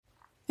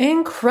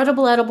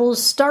Incredible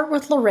edibles start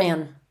with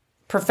Loran.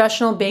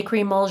 Professional bakery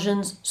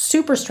emulsions,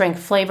 super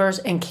strength flavors,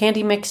 and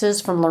candy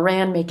mixes from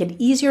Loran make it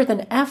easier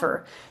than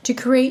ever to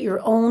create your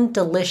own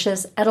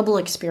delicious edible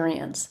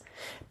experience.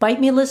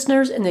 Bite Me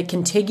listeners in the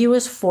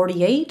contiguous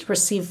 48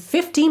 receive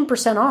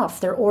 15%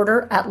 off their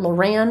order at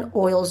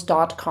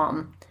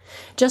LoranOils.com.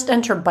 Just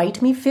enter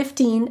Bite Me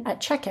 15 at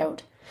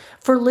checkout.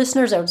 For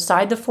listeners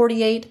outside the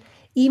 48,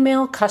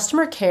 email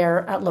customer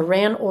care at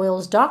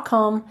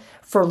LoranOils.com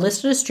for a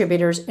list of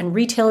distributors and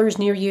retailers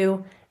near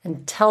you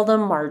and tell them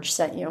Marge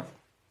sent you.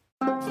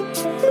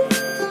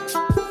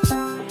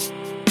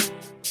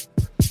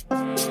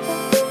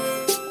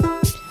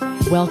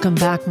 Welcome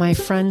back, my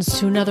friends,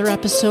 to another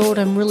episode.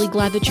 I'm really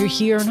glad that you're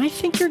here, and I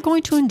think you're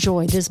going to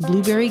enjoy this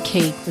blueberry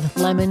cake with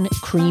lemon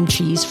cream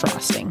cheese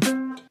frosting.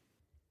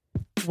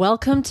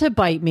 Welcome to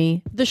Bite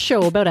Me, the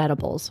show about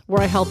edibles,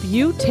 where I help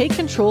you take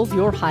control of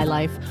your high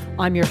life.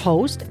 I'm your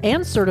host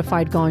and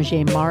certified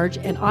Ganger Marge,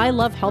 and I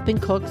love helping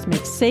cooks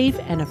make safe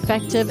and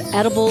effective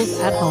edibles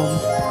at home.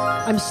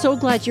 I'm so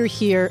glad you're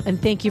here, and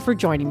thank you for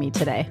joining me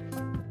today.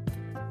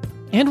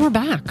 And we're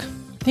back.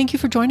 Thank you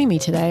for joining me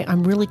today.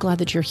 I'm really glad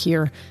that you're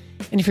here.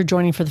 And if you're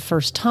joining for the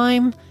first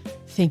time,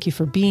 thank you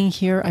for being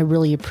here. I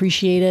really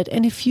appreciate it.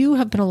 And if you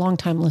have been a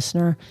long-time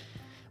listener,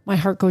 my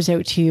heart goes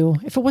out to you.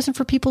 If it wasn't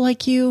for people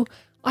like you,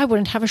 I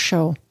wouldn't have a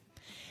show.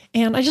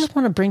 And I just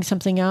want to bring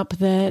something up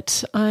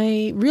that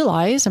I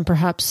realize, and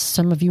perhaps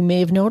some of you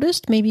may have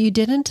noticed, maybe you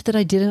didn't, that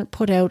I didn't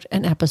put out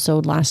an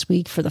episode last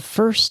week for the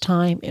first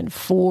time in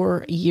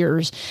 4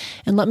 years.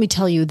 And let me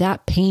tell you,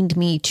 that pained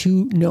me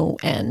to no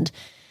end.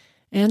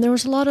 And there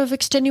was a lot of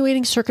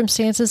extenuating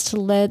circumstances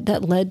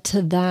that led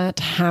to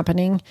that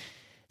happening.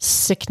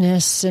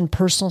 Sickness and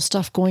personal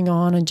stuff going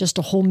on and just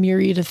a whole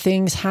myriad of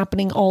things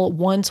happening all at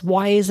once.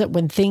 Why is it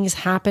when things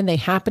happen, they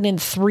happen in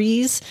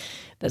threes?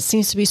 That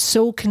seems to be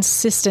so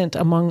consistent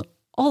among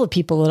all the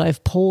people that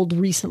I've polled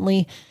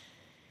recently.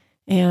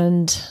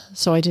 And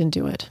so I didn't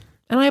do it.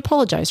 And I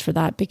apologize for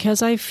that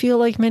because I feel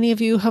like many of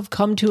you have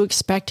come to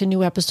expect a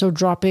new episode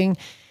dropping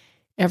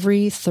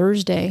every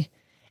Thursday.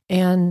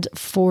 And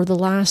for the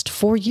last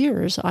 4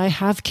 years, I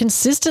have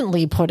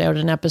consistently put out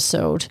an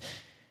episode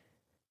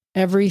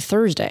every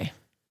Thursday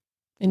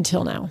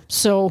until now.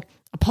 So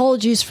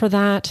apologies for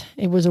that.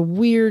 It was a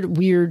weird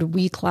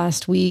week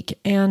last week,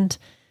 and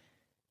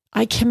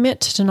I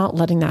commit to not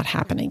letting that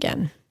happen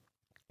again.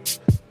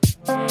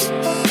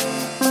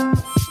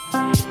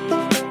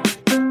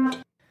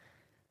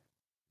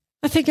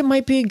 I think it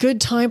might be a good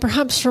time,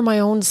 perhaps for my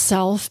own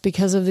self,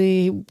 because of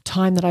the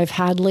time that I've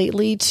had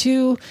lately,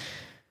 to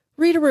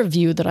read a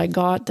review that I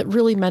got that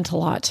really meant a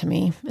lot to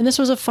me. And this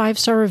was a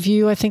 5-star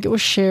review. I think it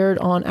was shared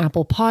on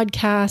Apple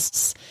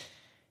Podcasts,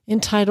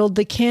 entitled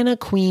The Canna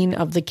Queen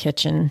of the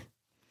Kitchen.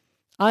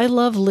 I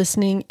love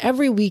listening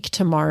every week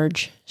to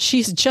Marge.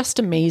 She's just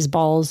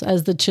amazeballs,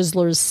 as the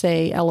Chislers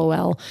say,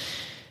 LOL.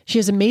 She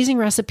has amazing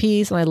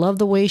recipes, and I love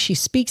the way she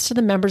speaks to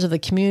the members of the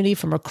community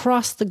from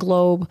across the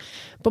globe.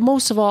 But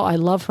most of all, I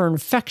love her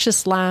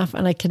infectious laugh,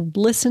 and I can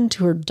listen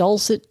to her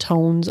dulcet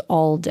tones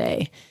all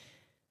day.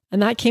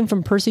 And that came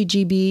from Percy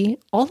GB,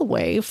 all the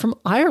way from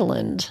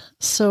Ireland.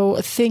 So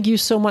thank you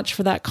so much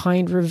for that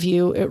kind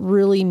review. It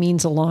really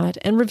means a lot.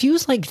 And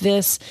reviews like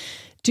this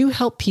do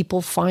help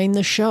people find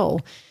the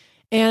show.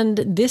 And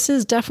this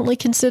is definitely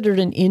considered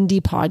an indie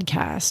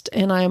podcast.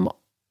 And I'm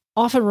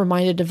often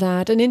reminded of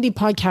that. An indie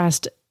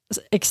podcast,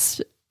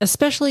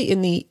 especially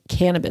in the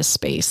cannabis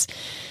space,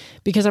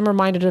 because I'm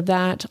reminded of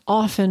that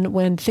often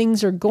when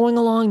things are going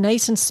along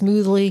nice and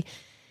smoothly.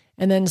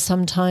 And then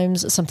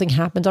sometimes something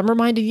happens. I'm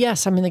reminded,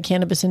 yes, I'm in the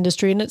cannabis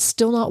industry, and it's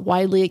still not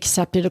widely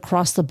accepted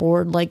across the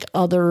board like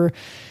other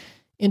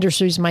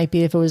industries might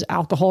be if it was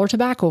alcohol or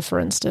tobacco, for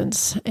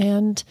instance.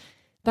 And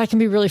that can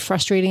be really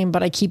frustrating,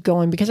 but I keep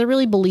going because I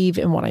really believe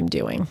in what I'm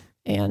doing.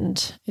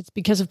 And it's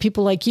because of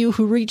people like you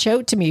who reach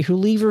out to me, who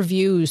leave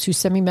reviews, who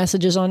send me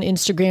messages on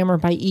Instagram or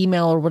by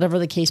email or whatever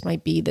the case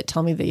might be that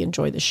tell me they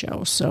enjoy the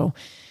show. So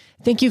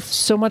thank you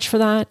so much for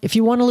that. If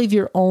you want to leave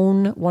your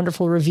own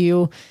wonderful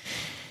review,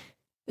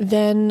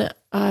 then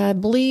I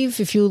believe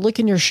if you look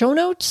in your show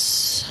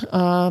notes,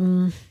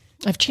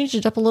 I've changed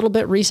it up a little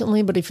bit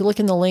recently, but if you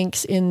look in the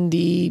links in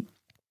the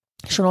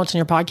show notes in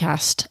your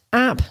podcast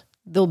app,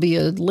 there'll be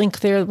a link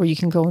there where you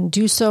can go and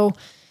do so,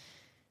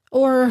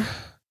 or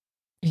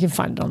you can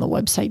find it on the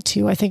website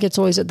too. I think it's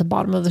always at the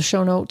bottom of the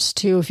show notes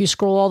too. If you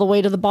scroll all the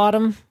way to the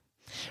bottom,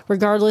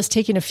 regardless,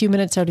 taking a few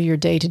minutes out of your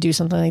day to do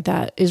something like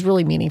that is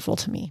really meaningful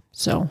to me.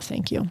 So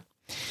thank you.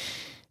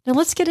 Now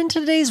let's get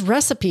into today's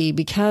recipe,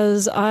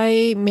 because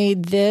I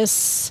made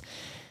this,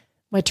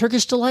 my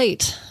Turkish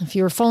Delight. If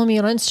you were following me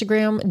on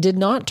Instagram, did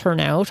not turn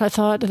out. I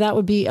thought that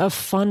would be a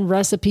fun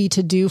recipe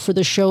to do for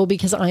the show,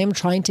 because I am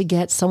trying to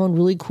get someone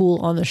really cool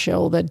on the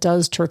show that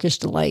does Turkish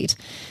Delight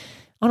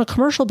on a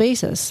commercial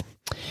basis.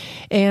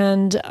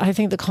 And I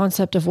think the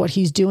concept of what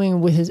he's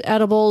doing with his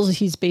edibles,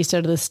 he's based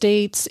out of the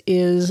States,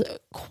 is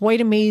quite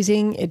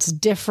amazing. It's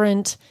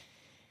different,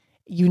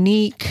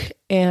 unique.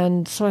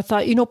 And so I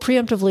thought,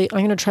 preemptively, I'm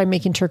going to try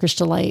making Turkish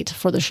Delight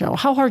for the show.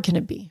 How hard can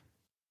it be?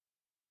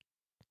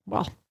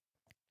 well,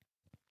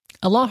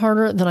 a lot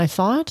harder than I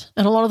thought.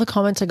 And a lot of the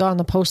comments I got on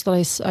the post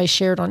that I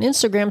shared on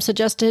Instagram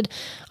suggested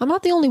I'm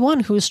not the only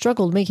one who has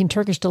struggled making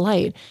Turkish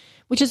delight,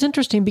 which is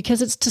interesting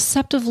because it's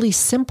deceptively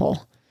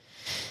simple.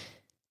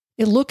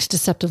 It looks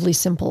deceptively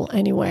simple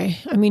anyway.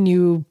 I mean,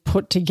 you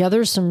put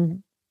together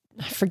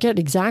I forget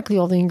exactly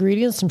all the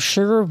ingredients, some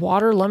sugar,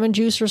 water, lemon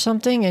juice or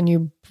something, and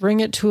you bring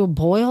it to a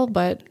boil,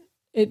 but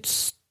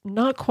it's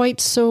not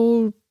quite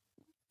so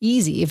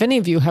easy. If any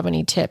of you have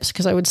any tips,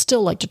 because I would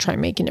still like to try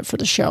making it for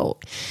the show,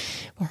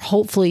 or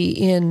hopefully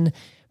in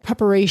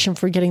preparation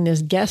for getting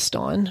this guest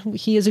on.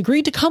 He has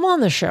agreed to come on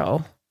the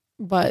show,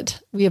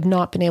 but we have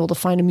not been able to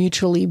find a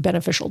mutually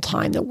beneficial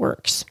time that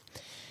works.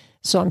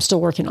 So I'm still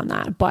working on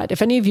that. But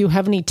if any of you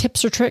have any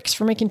tips or tricks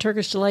for making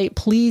Turkish delight,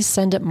 please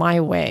send it my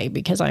way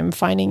because I'm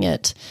finding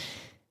it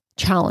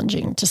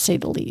challenging to say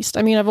the least.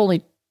 I mean, I've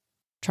only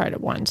tried it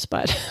once,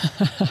 but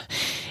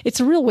it's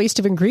a real waste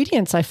of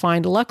ingredients, I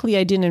find. Luckily,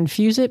 I didn't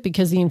infuse it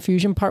because the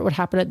infusion part would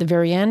happen at the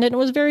very end. And it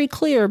was very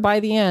clear by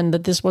the end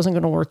that this wasn't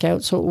going to work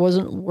out. So it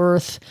wasn't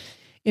worth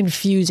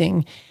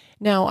infusing.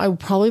 Now, I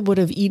probably would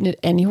have eaten it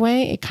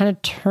anyway. It kind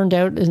of turned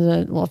out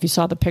if you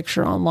saw the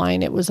picture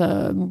online, it was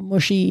a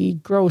mushy,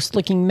 gross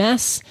looking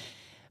mess.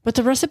 But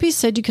the recipe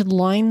said you could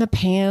line the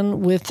pan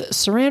with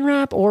saran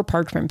wrap or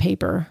parchment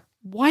paper.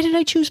 Why did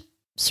I choose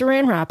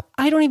saran wrap?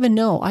 I don't even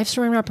know. I have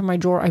saran wrap in my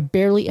drawer. I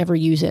barely ever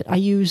use it. I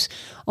use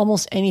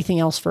almost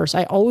anything else first.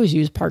 I always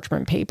use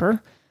parchment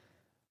paper.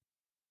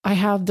 I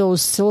have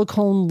those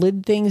silicone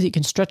lid things you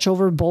can stretch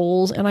over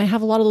bowls, and I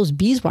have a lot of those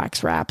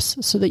beeswax wraps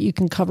so that you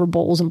can cover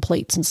bowls and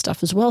plates and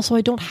stuff as well, so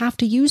I don't have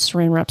to use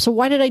saran wrap. So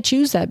why did I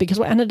choose that? Because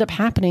what ended up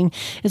happening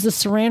is the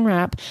saran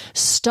wrap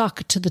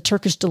stuck to the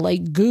Turkish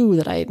delight goo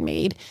that I had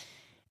made,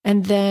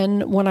 and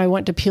then when I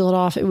went to peel it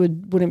off, it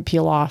wouldn't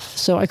peel off.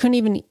 So I couldn't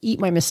even eat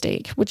my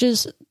mistake, which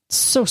is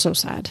so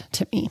sad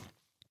to me.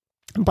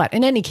 But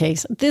in any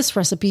case, this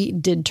recipe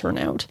did turn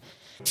out.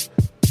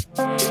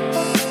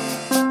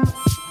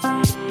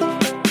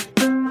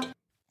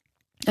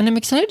 And I'm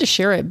excited to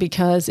share it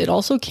because it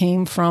also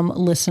came from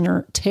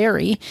listener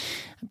Terry.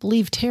 I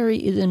believe Terry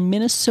is in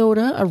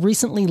Minnesota, a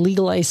recently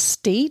legalized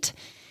state.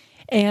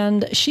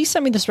 And she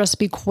sent me this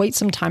recipe quite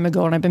some time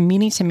ago, and I've been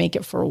meaning to make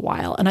it for a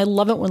while. And I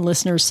love it when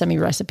listeners send me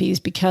recipes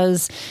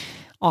because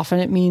often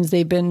it means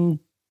they've been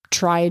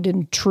tried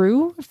and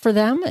true for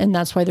them. And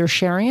that's why they're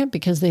sharing it,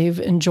 because they've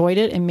enjoyed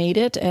it and made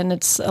it. And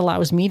it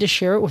allows me to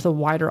share it with a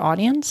wider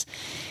audience.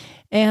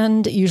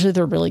 And usually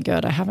they're really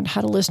good. I haven't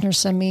had a listener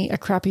send me a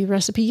crappy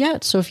recipe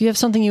yet. So if you have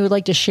something you would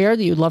like to share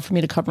that you'd love for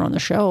me to cover on the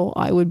show,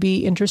 I would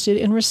be interested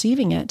in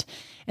receiving it.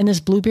 And this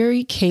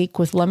blueberry cake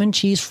with lemon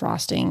cheese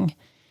frosting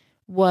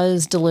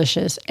was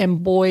delicious.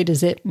 And boy,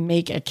 does it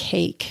make a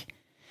cake.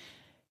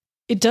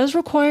 It does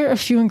require a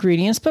few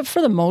ingredients, but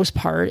for the most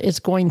part, it's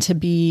going to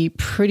be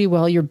pretty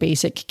well your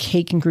basic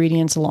cake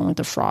ingredients along with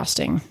the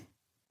frosting.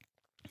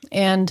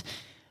 And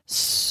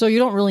so you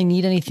don't really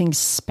need anything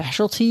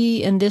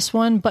specialty in this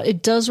one, but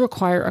it does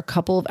require a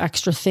couple of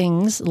extra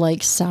things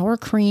like sour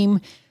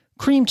cream,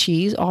 cream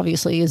cheese,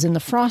 obviously, is in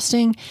the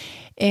frosting,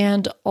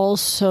 and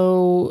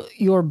also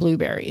your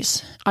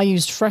blueberries. I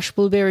used fresh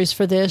blueberries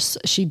for this.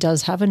 She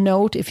does have a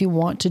note if you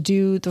want to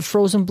do the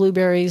frozen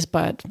blueberries,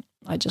 but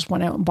I just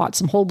went out and bought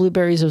some whole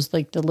blueberries. It was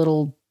like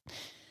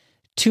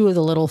two of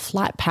the little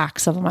flat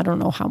packs of them. I don't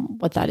know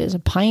what that is, a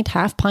pint,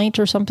 half pint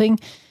or something.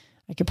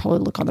 I could probably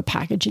look on the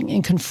packaging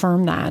and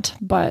confirm that,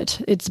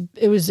 but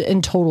it was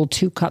in total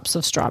 2 cups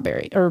of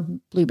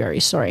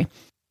blueberries, sorry.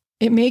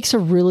 It makes a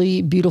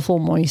really beautiful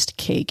moist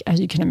cake,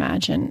 as you can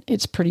imagine.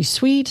 It's pretty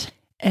sweet,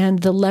 and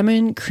the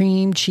lemon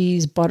cream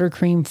cheese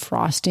buttercream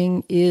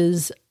frosting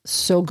is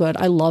so good.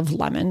 I love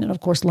lemon, and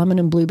of course, lemon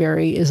and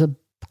blueberry is a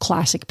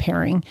classic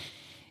pairing.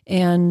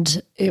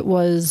 And it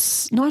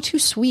was not too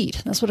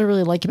sweet. That's what I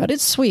really like about it.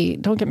 It's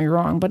sweet, don't get me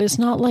wrong, but it's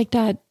not like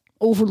that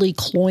overly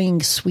cloying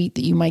sweet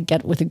that you might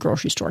get with a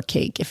grocery store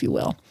cake, if you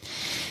will.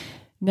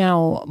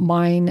 Now,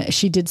 mine,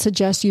 she did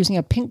suggest using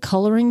a pink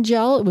coloring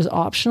gel. It was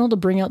optional to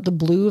bring out the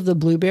blue of the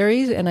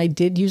blueberries, and I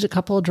did use a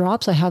couple of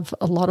drops. I have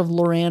a lot of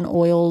Loran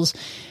Oils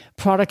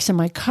products in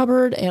my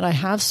cupboard, and I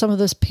have some of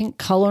this pink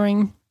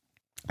coloring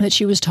that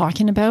she was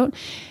talking about,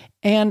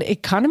 and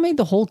it kind of made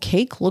the whole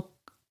cake look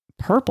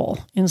purple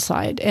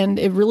inside. And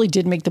it really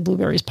did make the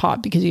blueberries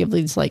pop because you have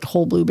these like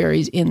whole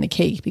blueberries in the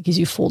cake because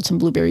you fold some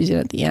blueberries in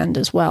at the end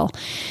as well.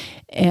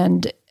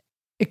 And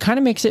it kind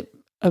of makes it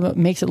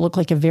look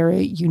like a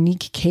very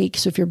unique cake.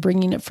 So if you're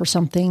bringing it for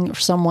something or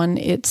someone,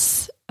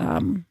 it's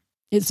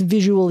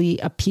visually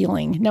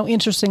appealing. Now,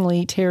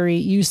 interestingly, Terry,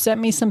 you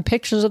sent me some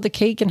pictures of the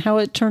cake and how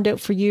it turned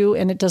out for you,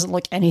 and it doesn't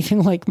look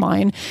anything like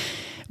mine.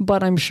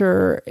 But I'm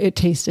sure it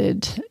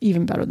tasted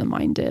even better than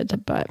mine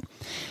did. But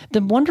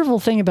the wonderful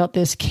thing about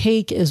this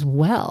cake as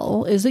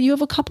well is that you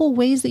have a couple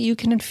ways that you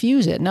can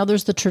infuse it. Now,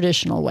 there's the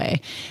traditional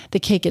way.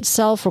 The cake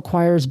itself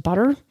requires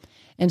butter.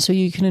 And so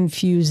you can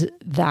infuse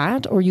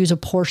that or use a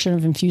portion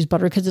of infused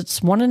butter because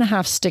it's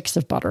 1.5 sticks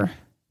of butter.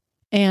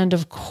 And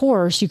of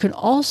course, you can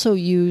also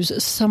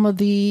use some of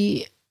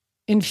the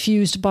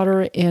infused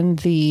butter in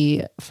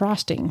the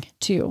frosting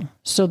too.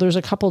 So there's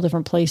a couple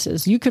different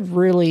places. You could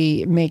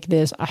really make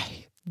this a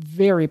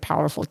very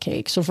powerful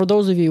cake. So for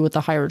those of you with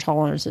the higher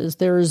tolerances,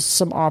 there's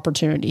some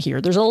opportunity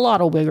here. There's a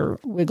lot of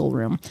wiggle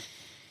room.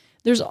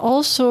 There's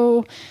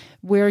also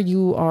where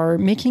you are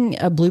making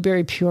a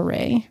blueberry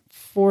puree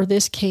for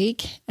this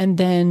cake, and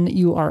then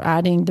you are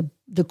adding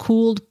the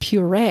cooled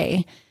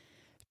puree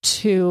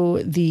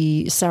to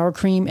the sour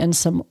cream and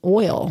some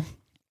oil.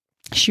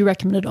 She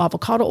recommended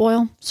avocado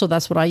oil, so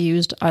that's what I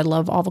used. I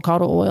love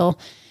avocado oil.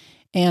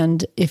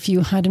 And if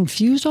you had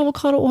infused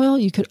avocado oil,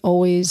 you could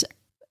always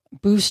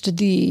boost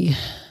the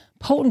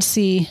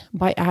potency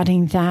by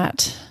adding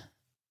that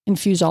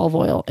infused olive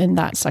oil in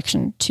that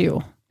section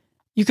too.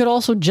 You could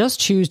also just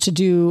choose to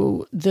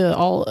do the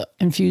all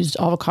infused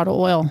avocado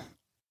oil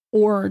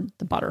or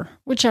the butter,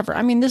 whichever.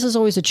 I mean, this is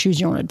always a choose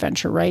your own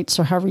adventure, right?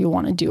 So however you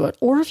want to do it.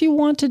 Or if you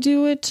want to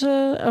do it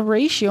a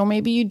ratio,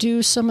 maybe you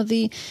do some of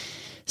the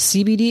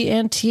CBD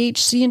and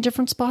THC in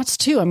different spots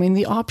too. I mean,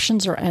 the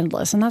options are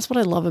endless. And that's what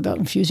I love about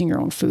infusing your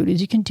own food is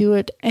you can do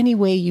it any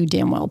way you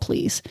damn well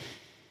please.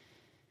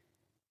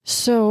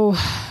 So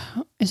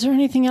is there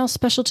anything else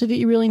specialty that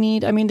you really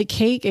need? I mean, the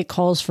cake, it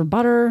calls for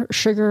butter,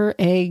 sugar,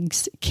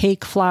 eggs,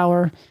 cake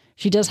flour.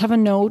 She does have a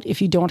note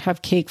if you don't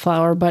have cake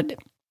flour, but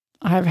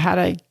I've had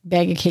a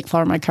bag of cake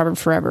flour in my cupboard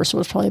forever, so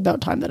it's probably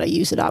about time that I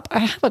use it up. I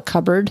have a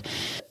cupboard.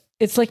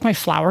 It's like my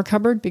flour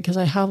cupboard because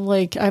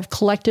I've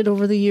collected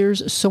over the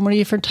years so many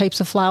different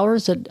types of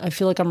flours that I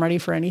feel like I'm ready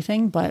for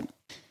anything. But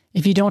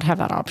if you don't have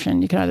that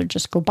option, you can either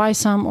just go buy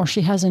some, or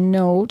she has a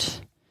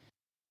note.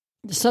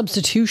 The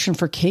substitution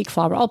for cake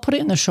flour, I'll put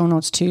it in the show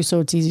notes too,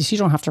 so it's easy. So you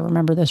don't have to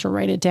remember this or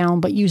write it down,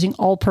 but using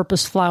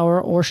all-purpose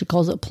flour, or she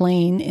calls it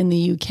plain in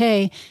the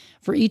UK,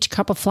 for each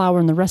cup of flour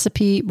in the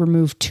recipe,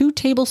 remove 2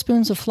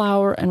 tablespoons of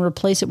flour and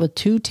replace it with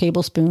 2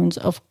 tablespoons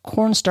of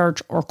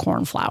cornstarch or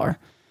corn flour.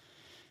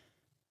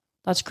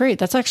 That's great.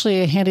 That's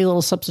actually a handy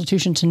little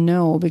substitution to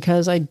know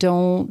because I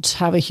don't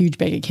have a huge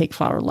bag of cake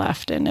flour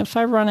left. And if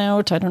I run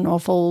out, I don't know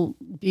if I'll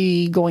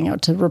be going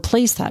out to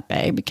replace that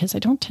bag because I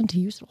don't tend to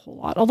use it a whole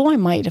lot. Although I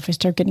might if I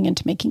start getting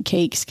into making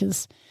cakes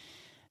because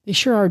they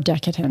sure are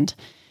decadent.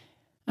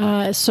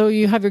 So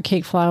you have your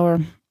cake flour.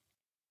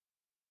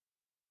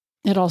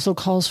 It also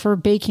calls for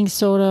baking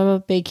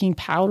soda, baking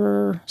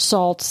powder,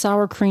 salt,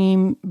 sour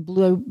cream,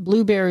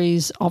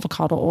 blueberries,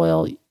 avocado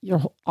oil,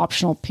 your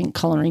optional pink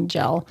coloring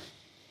gel.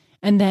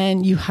 And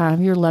then you have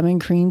your lemon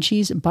cream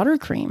cheese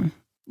buttercream.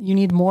 You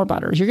need more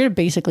butter. You're going to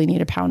basically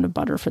need a pound of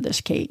butter for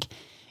this cake.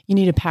 You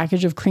need a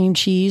package of cream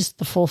cheese,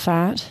 the full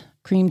fat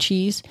cream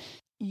cheese.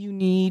 You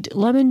need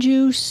lemon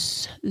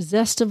juice,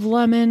 zest of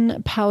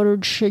lemon,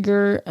 powdered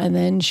sugar, and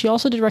then she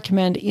also did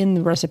recommend in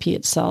the recipe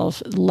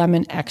itself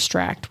lemon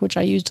extract, which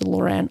I used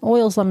Loran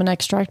Oils lemon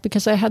extract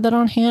because I had that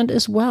on hand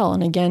as well.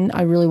 And again,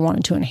 I really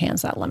wanted to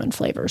enhance that lemon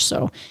flavor,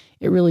 so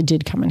it really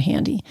did come in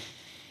handy.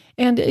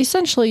 And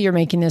essentially, you're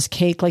making this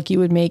cake like you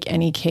would make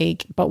any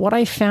cake. But what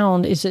I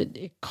found is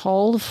it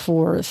called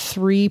for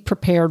 3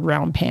 prepared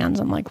round pans.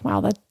 I'm like, wow,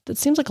 that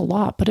seems like a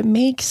lot, but it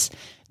makes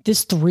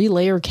this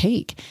 3-layer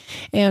cake.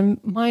 And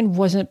mine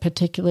wasn't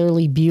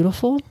particularly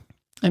beautiful.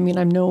 I mean,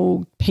 I'm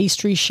no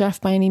pastry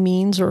chef by any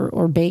means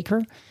or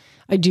baker.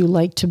 I do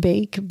like to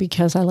bake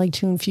because I like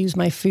to infuse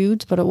my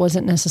foods, but it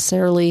wasn't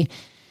necessarily,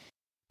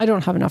 I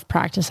don't have enough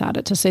practice at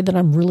it to say that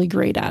I'm really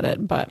great at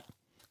it, but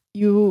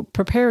you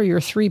prepare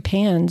your 3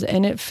 pans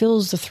and it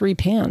fills the 3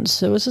 pans.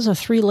 So this is a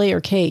 3-layer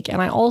cake.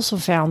 And I also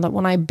found that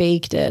when I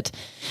baked it,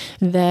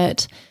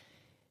 that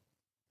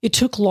it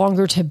took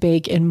longer to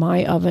bake in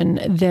my oven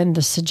than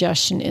the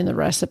suggestion in the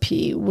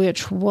recipe,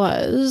 which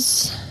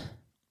was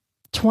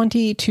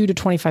 22 to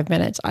 25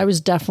 minutes. I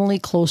was definitely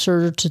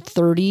closer to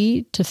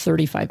 30 to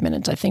 35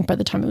 minutes, I think, by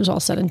the time it was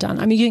all said and done.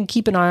 I mean, you can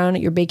keep an eye on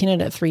it. You're baking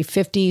it at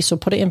 350, so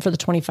put it in for the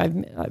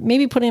 25,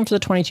 maybe put it in for the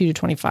 22 to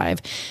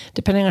 25,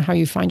 depending on how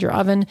you find your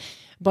oven.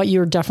 But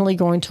you're definitely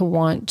going to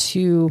want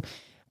to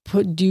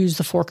use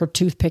the fork or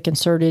toothpick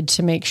inserted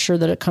to make sure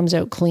that it comes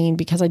out clean,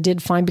 because I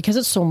did find, because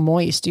it's so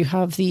moist, you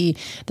have the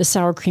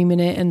sour cream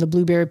in it and the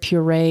blueberry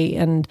puree,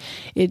 and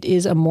it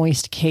is a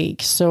moist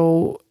cake.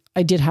 So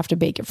I did have to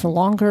bake it for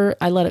longer.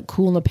 I let it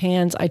cool in the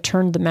pans. I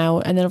turned them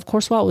out. And then, of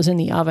course, while it was in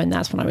the oven,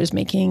 that's when I was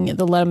making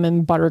the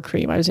lemon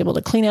buttercream. I was able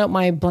to clean out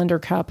my blender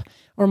cup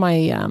or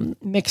my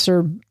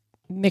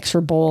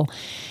mixer bowl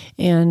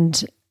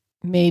and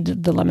made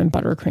the lemon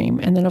buttercream.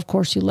 And then, of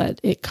course, you let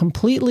it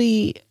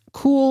completely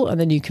cool, and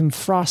then you can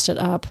frost it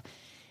up,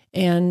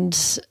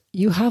 and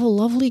you have a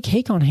lovely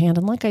cake on hand.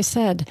 And like I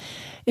said,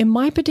 in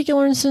my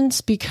particular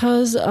instance,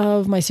 because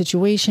of my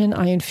situation,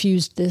 I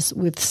infused this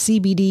with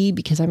CBD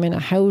because I'm in a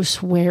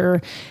house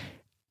where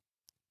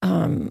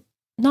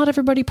not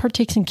everybody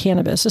partakes in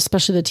cannabis,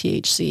 especially the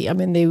THC. I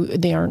mean,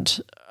 they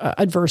aren't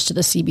adverse to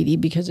the CBD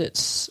because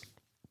it's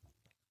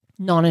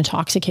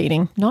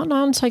non-intoxicating, not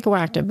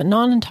non-psychoactive, but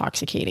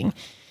non-intoxicating.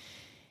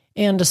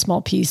 And a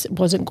small piece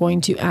wasn't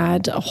going to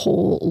add a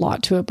whole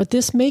lot to it. But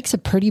this makes a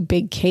pretty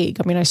big cake.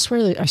 I mean, I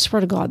swear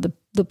to God,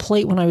 the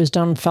plate when I was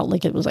done felt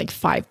like it was like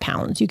 5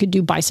 pounds. You could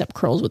do bicep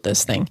curls with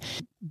this thing.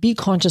 be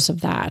conscious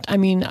of that. I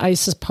mean, I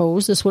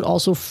suppose this would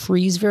also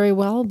freeze very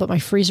well, but my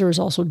freezer is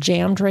also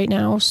jammed right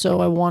now.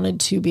 So I wanted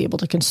to be able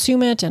to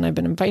consume it. And I've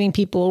been inviting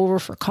people over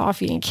for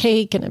coffee and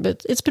cake, and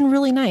it's been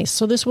really nice.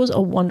 So this was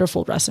a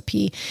wonderful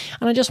recipe.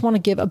 And I just want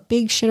to give a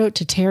big shout out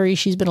to Terry.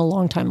 She's been a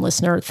long time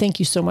listener. Thank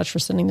you so much for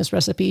sending this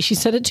recipe. She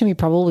sent it to me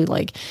probably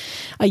like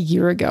a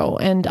year ago,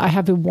 and I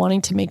have been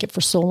wanting to make it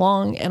for so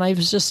long. And I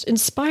was just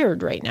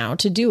inspired right now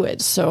to do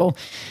it. So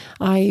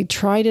I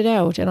tried it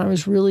out and I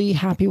was really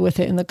happy with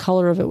it, and the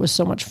color of it was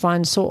so much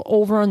fun. So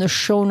over on the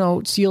show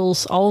notes,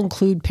 I'll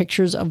include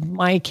pictures of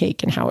my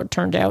cake and how it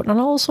turned out. And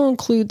I'll also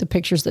include the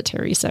pictures that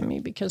Terry sent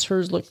me, because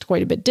hers looked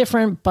quite a bit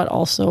different, but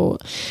also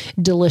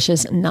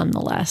delicious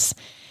nonetheless.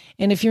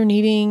 And if you're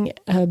needing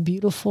a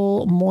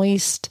beautiful,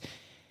 moist,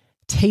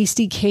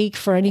 tasty cake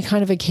for any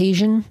kind of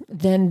occasion,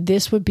 then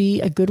this would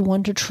be a good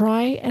one to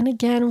try. And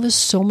again, with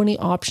so many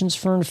options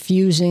for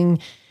infusing,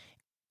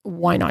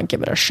 why not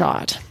give it a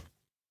shot?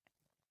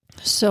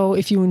 So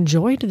if you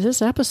enjoyed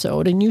this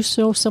episode and you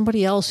know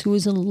somebody else who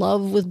is in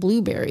love with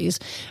blueberries,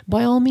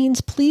 by all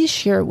means, please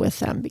share it with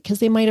them, because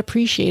they might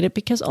appreciate it.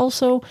 Because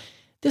also,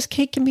 this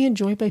cake can be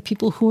enjoyed by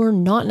people who are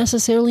not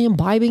necessarily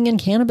imbibing in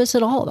cannabis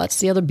at all. That's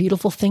the other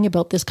beautiful thing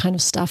about this kind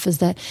of stuff, is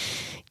that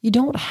you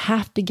don't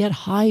have to get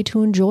high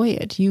to enjoy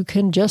it. You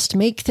can just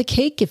make the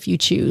cake if you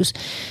choose.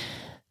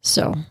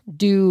 So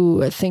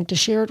do think to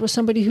share it with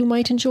somebody who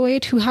might enjoy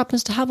it, who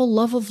happens to have a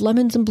love of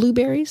lemons and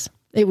blueberries.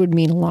 It would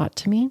mean a lot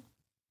to me.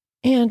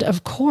 And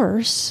of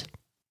course,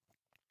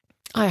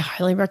 I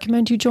highly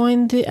recommend you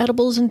join the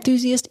Edibles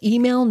Enthusiast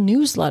email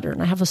newsletter.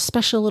 And I have a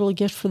special little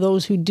gift for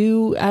those who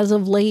do as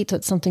of late.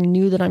 That's something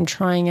new that I'm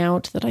trying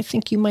out that I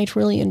think you might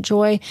really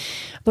enjoy.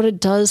 But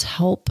it does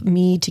help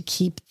me to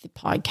keep the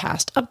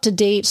podcast up to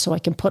date so I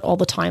can put all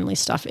the timely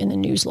stuff in the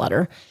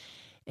newsletter.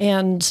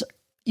 And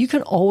you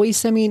can always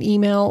send me an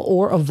email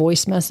or a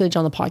voice message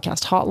on the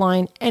podcast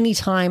hotline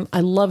anytime. I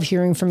love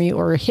hearing from you,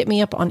 or hit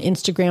me up on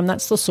Instagram.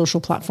 That's the social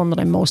platform that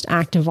I'm most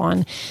active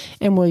on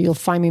and where you'll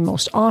find me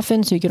most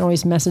often. So you can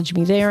always message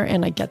me there,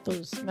 and I get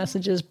those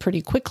messages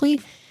pretty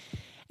quickly.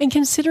 And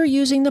consider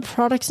using the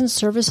products and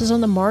services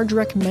on the Marge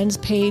Recommends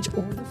page,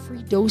 or the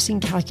free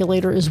dosing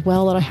calculator as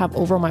well that I have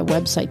over on my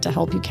website to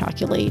help you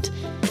calculate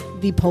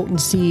the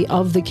potency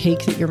of the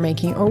cake that you're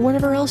making, or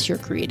whatever else you're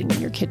creating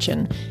in your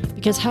kitchen.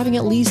 Because having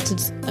at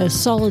least a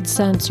solid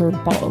sense or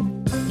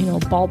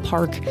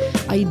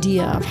ballpark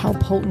idea of how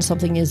potent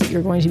something is that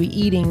you're going to be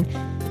eating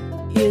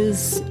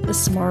is a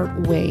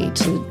smart way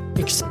to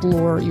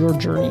explore your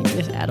journey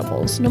with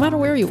edibles, no matter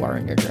where you are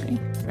in your journey,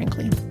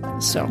 frankly.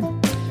 So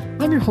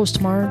I'm your host,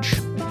 Marge.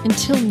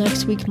 Until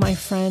next week, my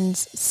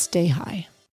friends, stay high.